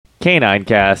Canine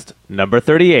Cast number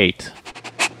 38.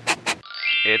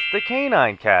 It's the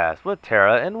Canine Cast with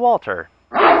Tara and Walter.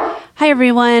 Hi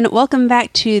everyone, welcome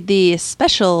back to the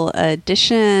special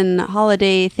edition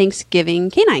holiday Thanksgiving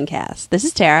Canine Cast. This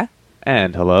is Tara.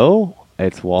 And hello,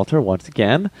 it's Walter once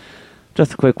again.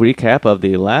 Just a quick recap of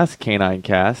the last Canine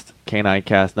Cast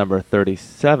number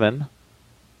 37.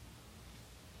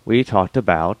 We talked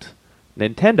about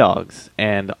Nintendogs,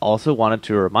 and also wanted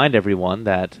to remind everyone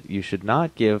that you should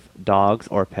not give dogs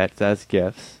or pets as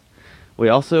gifts. We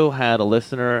also had a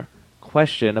listener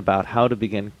question about how to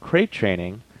begin crate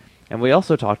training, and we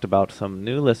also talked about some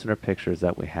new listener pictures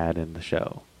that we had in the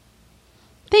show.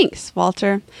 Thanks,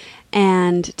 Walter.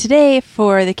 And today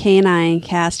for the Canine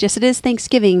Cast, yes, it is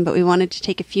Thanksgiving, but we wanted to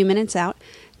take a few minutes out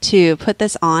to put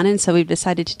this on, and so we've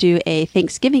decided to do a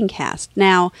Thanksgiving cast.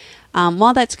 Now,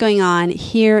 while that's going on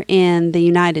here in the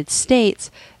United States,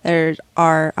 there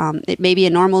are it may be a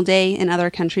normal day in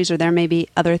other countries, or there may be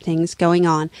other things going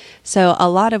on. So a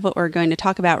lot of what we're going to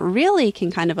talk about really can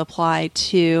kind of apply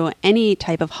to any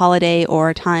type of holiday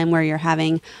or time where you're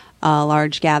having a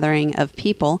large gathering of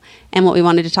people. And what we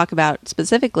wanted to talk about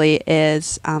specifically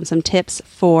is some tips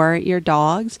for your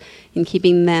dogs in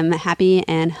keeping them happy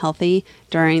and healthy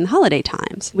during the holiday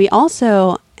times. We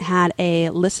also had a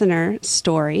listener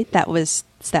story that was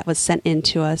sent in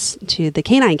to us to the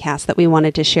Canine Cast that we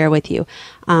wanted to share with you.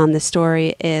 The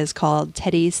story is called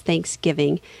Teddy's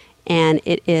Thanksgiving, and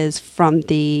it is from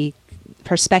the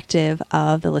perspective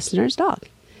of the listener's dog.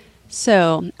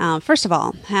 So, first of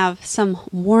all, have some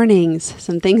warnings,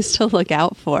 some things to look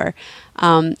out for.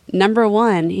 Number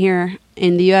one, here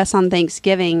in the U.S. on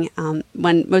Thanksgiving,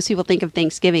 when most people think of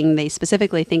Thanksgiving, they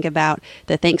specifically think about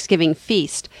the Thanksgiving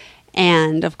feast.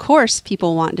 And of course,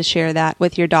 people want to share that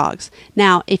with your dogs.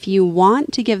 Now, if you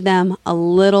want to give them a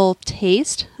little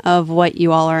taste of what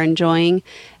you all are enjoying,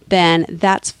 then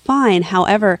that's fine.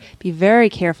 However, be very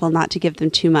careful not to give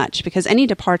them too much, because any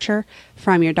departure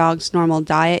from your dog's normal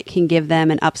diet can give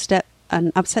them an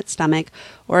upset stomach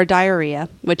or a diarrhea,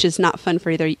 which is not fun for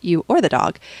either you or the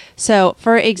dog. So,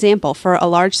 for example, for a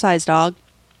large-sized dog,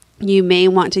 you may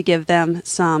want to give them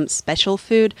some special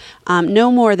food,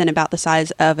 no more than about the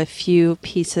size of a few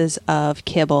pieces of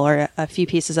kibble or a few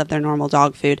pieces of their normal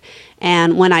dog food.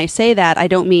 And when I say that, I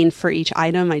don't mean for each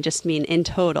item, I just mean in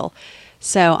total.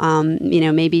 So,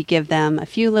 maybe give them a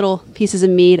few little pieces of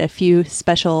meat, a few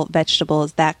special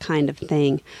vegetables, that kind of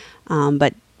thing.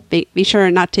 But be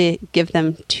sure not to give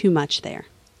them too much there.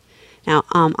 Now,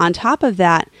 on top of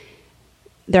that,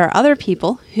 there are other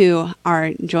people who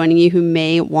are joining you who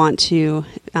may want to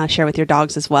share with your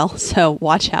dogs as well. So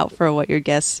watch out for what your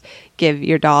guests give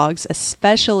your dogs,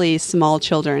 especially small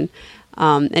children.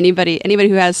 Anybody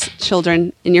who has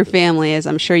children in your family, as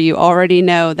I'm sure you already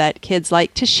know, that kids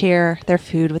like to share their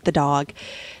food with the dog.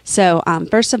 So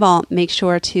first of all, make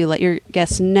sure to let your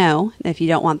guests know if you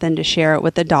don't want them to share it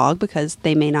with the dog, because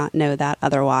they may not know that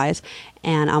otherwise.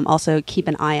 And also keep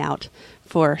an eye out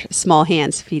for small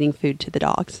hands feeding food to the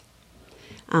dogs.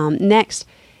 Next,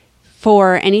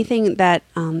 for anything that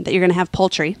you're going to have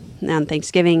poultry on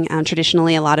Thanksgiving,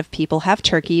 traditionally a lot of people have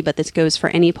turkey, but this goes for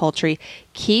any poultry.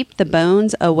 Keep the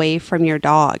bones away from your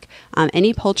dog.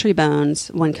 Any poultry bones,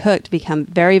 when cooked, become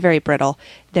very, very brittle.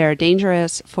 They're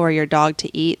dangerous for your dog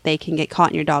to eat. They can get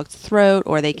caught in your dog's throat,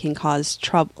 or they can cause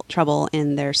trouble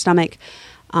in their stomach,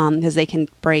 because they can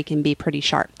break and be pretty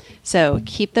sharp. So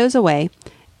keep those away.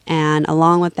 And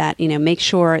along with that, make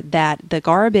sure that the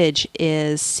garbage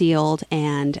is sealed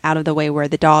and out of the way where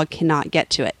the dog cannot get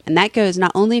to it. And that goes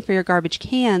not only for your garbage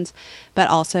cans, but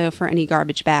also for any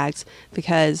garbage bags,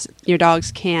 because your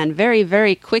dogs can very,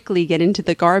 very quickly get into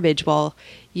the garbage while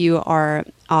you are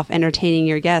off entertaining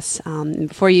your guests. And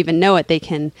before you even know it, it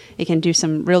can do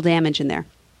some real damage in there.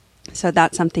 So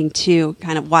that's something to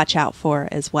kind of watch out for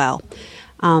as well.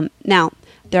 Now,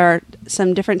 there are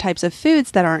some different types of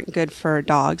foods that aren't good for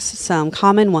dogs. Some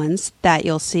common ones that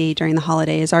you'll see during the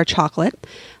holidays are chocolate.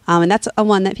 And that's a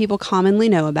one that people commonly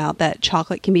know about, that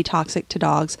chocolate can be toxic to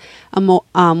dogs.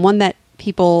 One that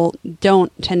people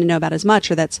don't tend to know about as much,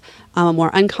 or that's a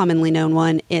more uncommonly known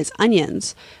one, is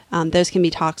onions. Those can be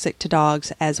toxic to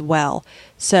dogs as well.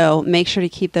 So make sure to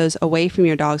keep those away from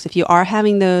your dogs. If you are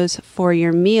having those for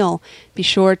your meal, be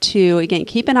sure to, again,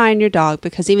 keep an eye on your dog,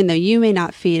 because even though you may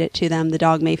not feed it to them, the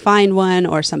dog may find one,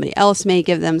 or somebody else may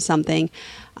give them something.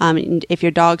 And if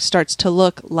your dog starts to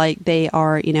look like they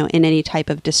are, in any type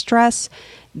of distress,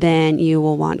 then you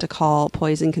will want to call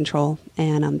poison control,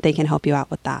 and they can help you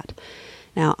out with that.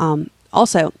 Now,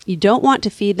 Also, you don't want to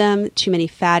feed them too many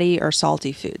fatty or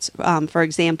salty foods. For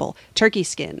example, turkey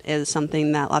skin is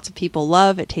something that lots of people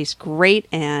love. It tastes great,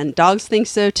 and dogs think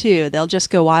so too. They'll just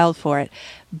go wild for it.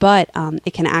 But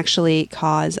it can actually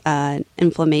cause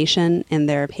inflammation in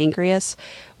their pancreas,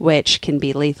 which can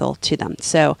be lethal to them.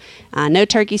 So no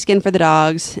turkey skin for the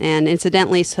dogs. And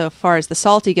incidentally, so far as the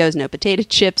salty goes, no potato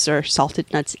chips or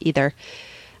salted nuts either.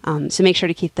 So make sure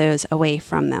to keep those away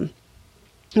from them.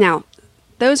 Now,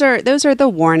 those are the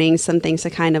warnings, some things to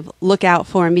kind of look out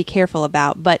for and be careful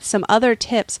about. But some other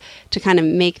tips to kind of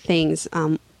make things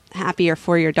happier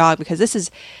for your dog, because this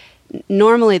is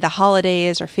normally the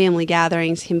holidays or family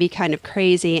gatherings can be kind of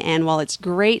crazy. And while it's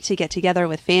great to get together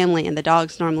with family and the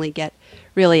dogs normally get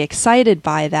really excited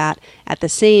by that, at the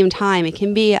same time, it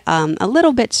can be a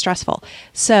little bit stressful.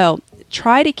 So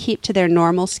try to keep to their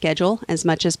normal schedule as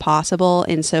much as possible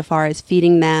insofar as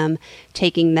feeding them,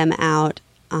 taking them out,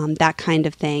 that kind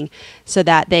of thing, so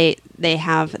that they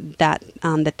have that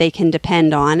that they can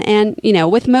depend on. And,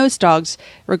 with most dogs,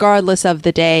 regardless of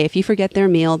the day, if you forget their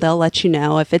meal, they'll let you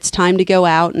know. If it's time to go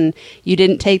out and you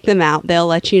didn't take them out, they'll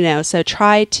let you know. So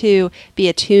try to be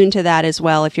attuned to that as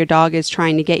well. If your dog is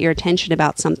trying to get your attention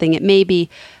about something, it may be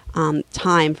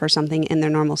time for something in their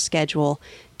normal schedule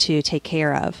to take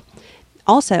care of.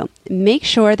 Also, make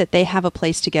sure that they have a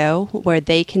place to go where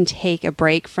they can take a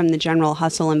break from the general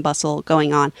hustle and bustle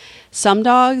going on. Some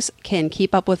dogs can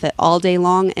keep up with it all day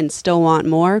long and still want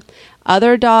more.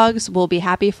 Other dogs will be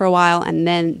happy for a while and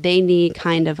then they need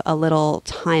kind of a little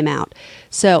timeout.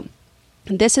 So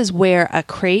this is where a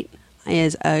crate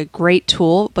is a great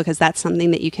tool, because that's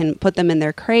something that you can put them in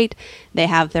their crate. They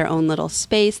have their own little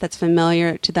space that's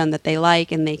familiar to them that they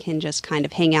like, and they can just kind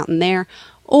of hang out in there.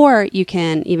 Or you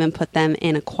can even put them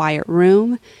in a quiet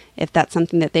room if that's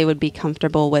something that they would be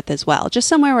comfortable with as well. Just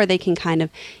somewhere where they can kind of,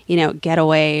 get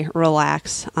away,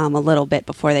 relax a little bit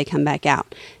before they come back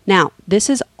out. Now, this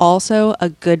is also a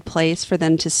good place for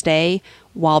them to stay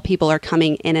while people are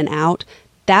coming in and out.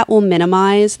 That will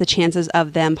minimize the chances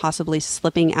of them possibly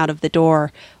slipping out of the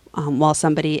door while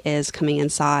somebody is coming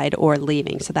inside or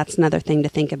leaving. So that's another thing to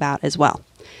think about as well.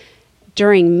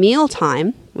 During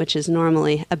mealtime, which is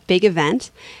normally a big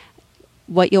event,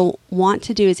 what you'll want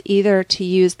to do is either to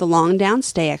use the long down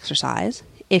stay exercise,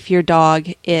 if your dog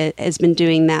has been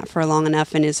doing that for long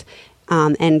enough and is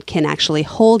and can actually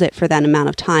hold it for that amount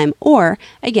of time. Or,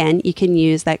 again, you can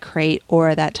use that crate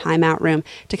or that timeout room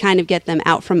to kind of get them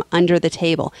out from under the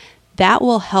table. That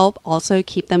will help also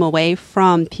keep them away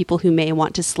from people who may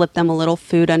want to slip them a little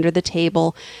food under the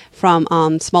table, from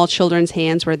small children's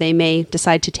hands where they may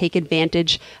decide to take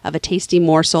advantage of a tasty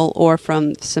morsel, or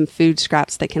from some food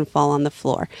scraps that can fall on the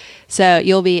floor. So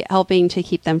you'll be helping to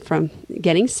keep them from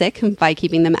getting sick by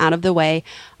keeping them out of the way.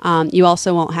 You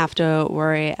also won't have to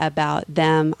worry about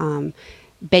them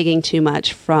begging too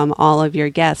much from all of your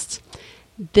guests.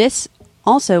 This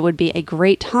also would be a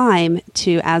great time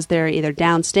to, as they're either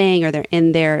down staying or they're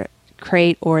in their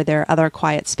crate or their other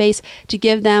quiet space, to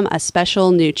give them a special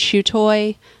new chew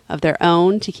toy of their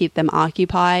own to keep them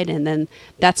occupied. And then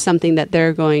that's something that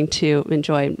they're going to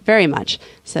enjoy very much.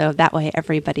 So that way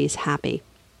everybody's happy.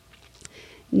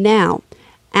 Now,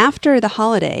 after the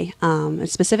holiday,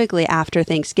 specifically after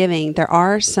Thanksgiving, there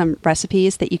are some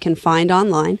recipes that you can find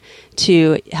online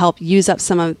to help use up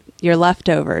some of your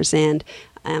leftovers. And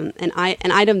an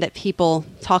item that people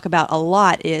talk about a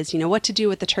lot is, what to do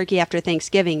with the turkey after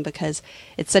Thanksgiving, because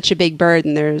it's such a big bird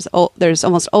and there's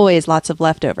almost always lots of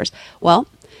leftovers. Well,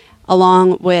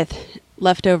 along with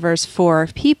leftovers for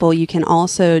people, you can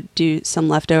also do some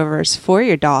leftovers for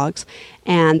your dogs.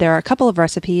 And there are a couple of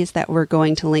recipes that we're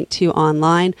going to link to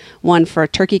online. One for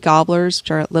turkey gobblers,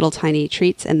 which are little tiny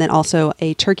treats, and then also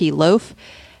a turkey loaf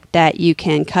that you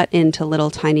can cut into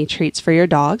little tiny treats for your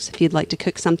dogs if you'd like to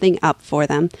cook something up for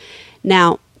them.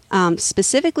 Now,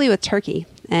 specifically with turkey,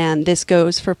 and this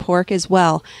goes for pork as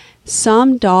well,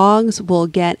 some dogs will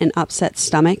get an upset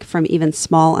stomach from even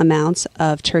small amounts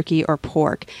of turkey or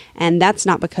pork. And that's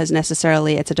not because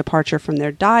necessarily it's a departure from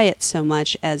their diet so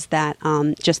much as that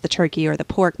just the turkey or the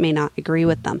pork may not agree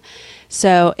with them.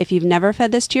 So if you've never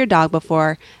fed this to your dog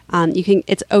before,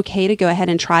 it's okay to go ahead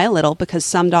and try a little, because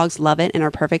some dogs love it and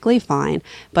are perfectly fine.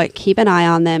 But keep an eye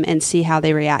on them and see how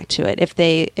they react to it. If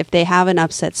they have an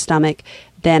upset stomach,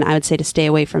 then I would say to stay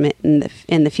away from it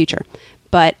in the future.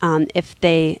 But if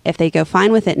they go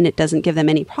fine with it and it doesn't give them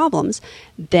any problems,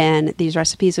 then these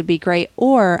recipes would be great.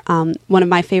 Or one of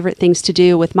my favorite things to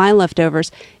do with my leftovers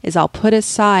is I'll put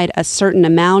aside a certain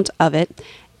amount of it,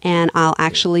 and I'll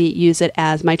actually use it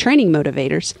as my training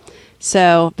motivators.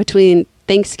 So between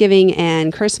Thanksgiving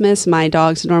and Christmas, my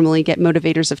dogs normally get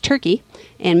motivators of turkey,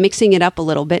 and mixing it up a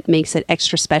little bit makes it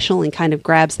extra special and kind of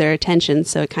grabs their attention.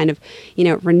 So it kind of,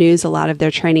 renews a lot of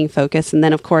their training focus. And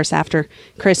then, of course, after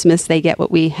Christmas, they get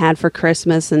what we had for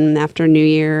Christmas, and after New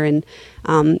Year, and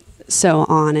so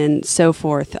on and so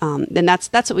forth. And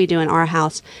that's what we do in our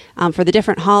house for the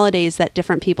different holidays that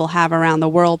different people have around the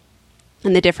world.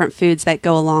 And the different foods that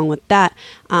go along with that,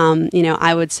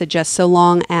 I would suggest, so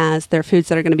long as they're foods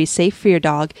that are going to be safe for your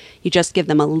dog, you just give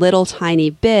them a little tiny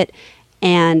bit,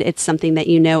 and it's something that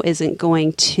isn't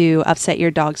going to upset your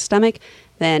dog's stomach,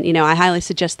 then, I highly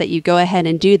suggest that you go ahead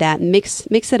and do that. Mix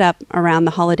it up around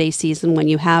the holiday season when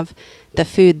you have the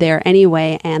food there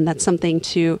anyway, and that's something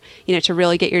to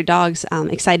really get your dogs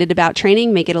excited about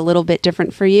training, make it a little bit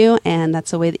different for you, and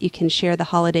that's a way that you can share the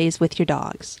holidays with your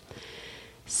dogs.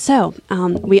 So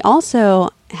we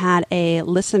also had a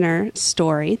listener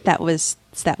story that was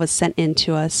sent in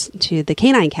to us to the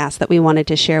Canine Cast that we wanted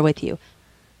to share with you.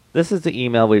 This is the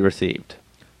email we received.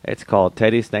 It's called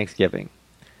Teddy's Thanksgiving.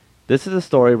 This is a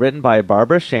story written by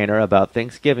Barbara Shaner about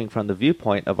Thanksgiving from the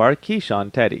viewpoint of our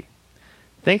Keyshawn Teddy.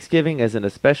 Thanksgiving is an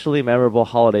especially memorable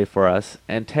holiday for us,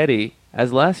 and Teddy,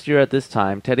 as last year at this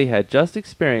time, Teddy had just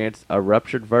experienced a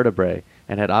ruptured vertebrae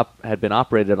and had been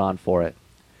operated on for it.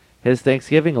 His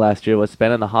Thanksgiving last year was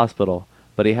spent in the hospital,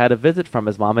 but he had a visit from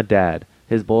his mom and dad,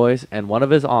 his boys, and one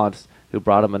of his aunts who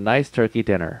brought him a nice turkey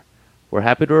dinner. We're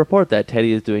happy to report that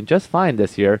Teddy is doing just fine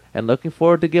this year and looking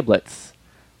forward to giblets.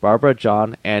 Barbara,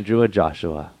 John, Andrew, and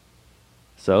Joshua.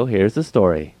 So here's the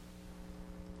story.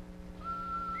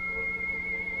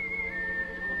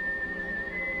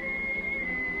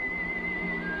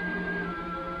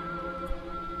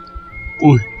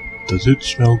 Boy, does it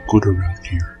smell good around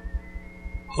here.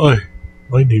 Hi,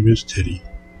 my name is Teddy,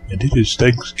 and it is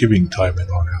Thanksgiving time in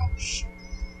our house.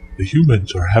 The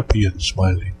humans are happy and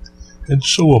smiling, and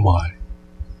so am I.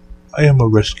 I am a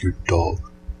rescued dog.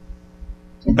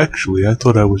 Actually, I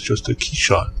thought I was just a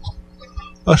Keyshawn.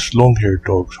 Us long-haired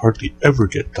dogs hardly ever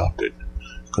get adopted,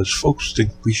 because folks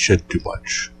think we shed too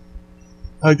much.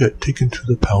 I got taken to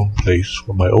the pound place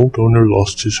when my old owner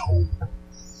lost his home.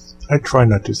 I try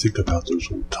not to think about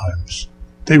those old times.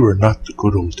 They were not the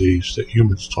good old days that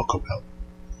humans talk about.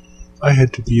 I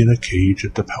had to be in a cage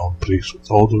at the pound place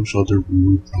with all those other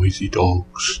rude, noisy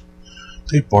dogs.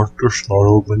 They barked or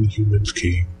snarled when humans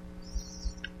came.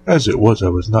 As it was, I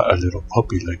was not a little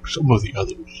puppy like some of the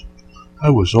others.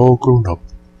 I was all grown up,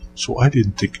 so I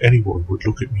didn't think anyone would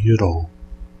look at me at all.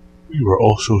 We were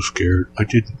all so scared I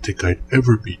didn't think I'd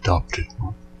ever be adopted.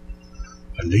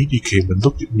 A lady came and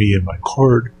looked at me and my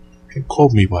card and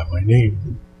called me by my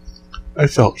name. I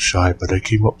felt shy, but I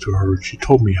came up to her and she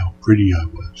told me how pretty I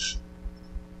was.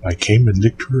 I came and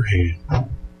licked her hand.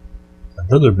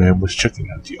 Another man was checking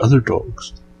out the other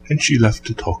dogs, and she left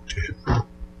to talk to him.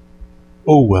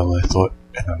 Oh well, I thought,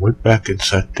 and I went back and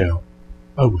sat down.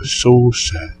 I was so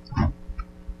sad.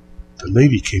 The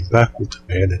lady came back with the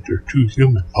man and their 2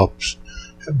 human pups,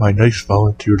 and my nice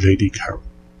volunteer lady Carol.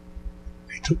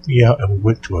 They took me out and we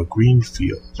went to a green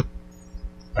field.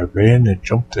 I ran and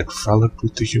jumped and frolicked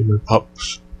with the human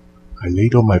pups. I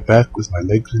laid on my back with my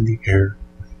legs in the air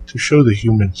to show the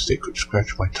humans they could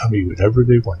scratch my tummy whenever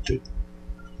they wanted.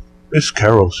 Miss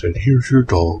Carol said, "Here's your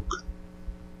dog."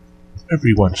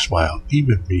 Everyone smiled,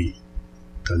 even me.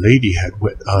 The lady had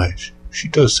wet eyes. She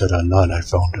does that a lot, I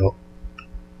found out.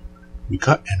 We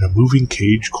got in a moving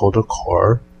cage called a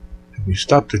car, and we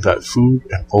stopped and got food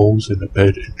and bowls and a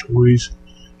bed and toys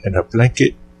and a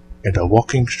blanket and a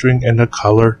walking string and a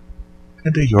collar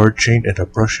and a yard chain and a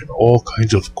brush and all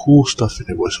kinds of cool stuff, and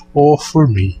it was all for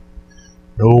me,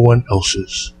 no one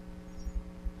else's.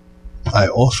 I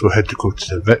also had to go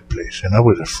to the vet place, and I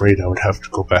was afraid I would have to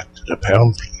go back to the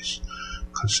pound place,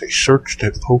 because they searched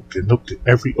and poked and looked at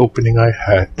every opening I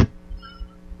had.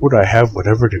 Would I have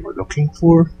whatever they were looking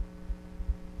for?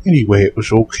 Anyway, it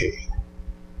was okay.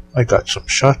 I got some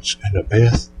shots and a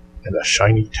bath and a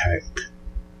shiny tag.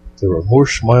 There were more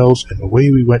smiles, and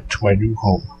away we went to my new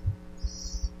home.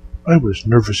 I was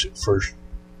nervous at first,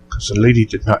 because the lady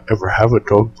did not ever have a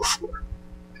dog before,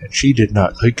 and she did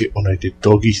not like it when I did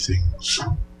doggy things.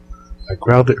 I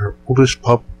growled at her oldest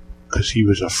pup, because he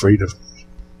was afraid of me.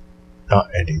 Not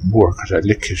anymore, because I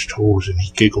lick his toes and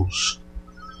he giggles.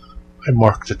 I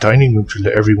marked the dining room to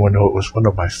let everyone know it was one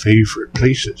of my favorite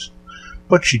places,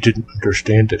 but she didn't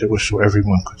understand that it was so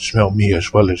everyone could smell me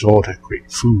as well as all that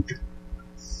great food.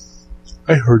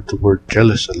 I heard the word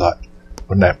jealous a lot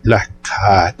when that black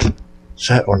cat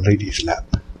sat on Lady's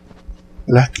lap.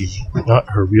 Blackie, not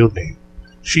her real name.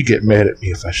 She'd get mad at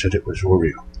me if I said it was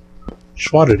Oreo.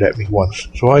 Swatted at me once,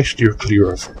 so I steer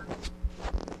clear of her.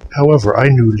 However, I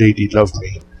knew Lady loved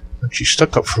me when she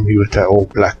stuck up for me with that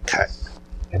old black cat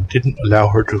and didn't allow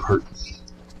her to hurt me.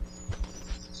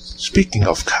 Speaking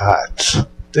of cats,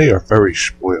 they are very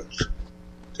spoiled.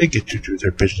 They get to do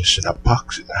their business in a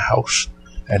box in the house,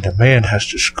 and the man has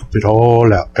to scoop it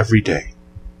all out every day.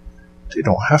 They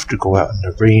don't have to go out in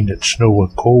the rain and snow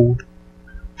and cold.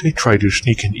 They try to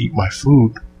sneak and eat my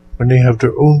food when they have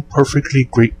their own perfectly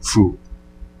great food.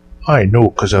 I know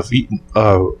 'cause I've eaten,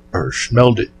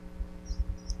 smelled it.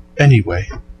 Anyway,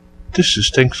 this is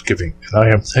Thanksgiving, and I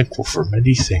am thankful for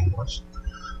many things.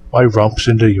 My romps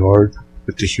in the yard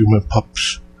with the human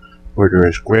pups, where there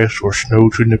is grass or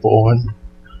snow to nibble on,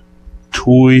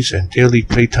 toys and daily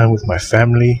playtime with my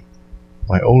family,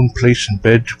 my own place in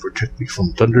bed to protect me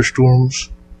from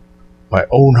thunderstorms, my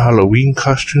own Halloween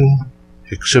costume,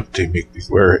 except they make me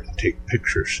wear it and take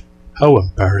pictures. How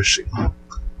embarrassing.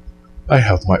 I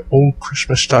have my own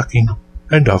Christmas stocking,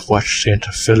 and I've watched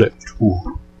Santa fill it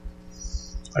too.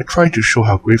 I try to show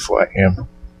how grateful I am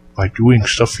by doing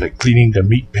stuff like cleaning the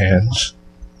meat pans.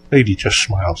 Lady just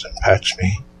smiles and pats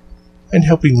me, and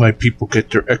helping my people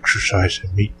get their exercise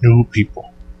and meet new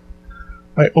people.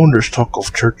 My owners talk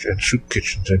of church and soup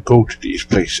kitchens and go to these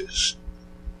places.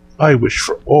 I wish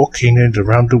for all Canaans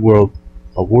around the world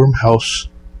a warm house,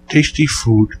 tasty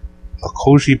food, a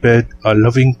cozy bed, a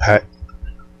loving pat,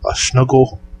 a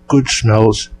snuggle, good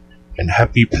smells, and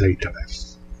happy playtime.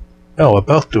 Now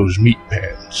about those meat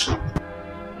pans.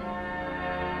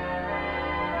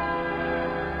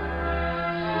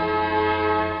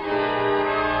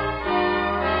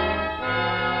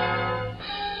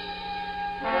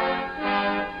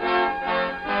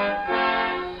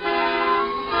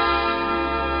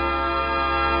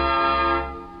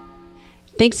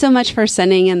 Thanks so much for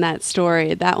sending in that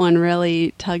story. That one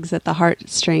really tugs at the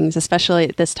heartstrings, especially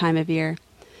at this time of year.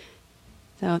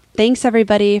 So thanks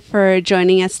everybody for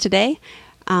joining us today.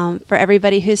 For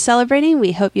everybody who's celebrating,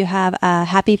 we hope you have a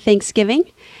happy Thanksgiving.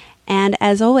 And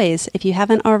as always, if you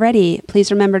haven't already,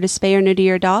 please remember to spay or neuter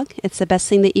your dog. It's the best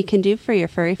thing that you can do for your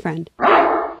furry friend.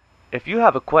 If you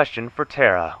have a question for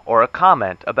Tara or a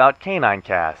comment about Canine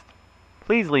Cast,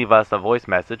 please leave us a voice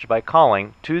message by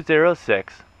calling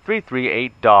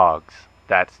 206-338-DOGS.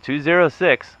 That's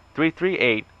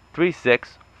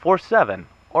 206-338-3647.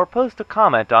 Or post a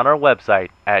comment on our website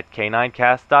at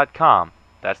caninecast.com.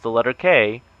 That's the letter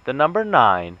K, the number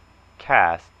 9,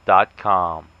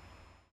 cast.com.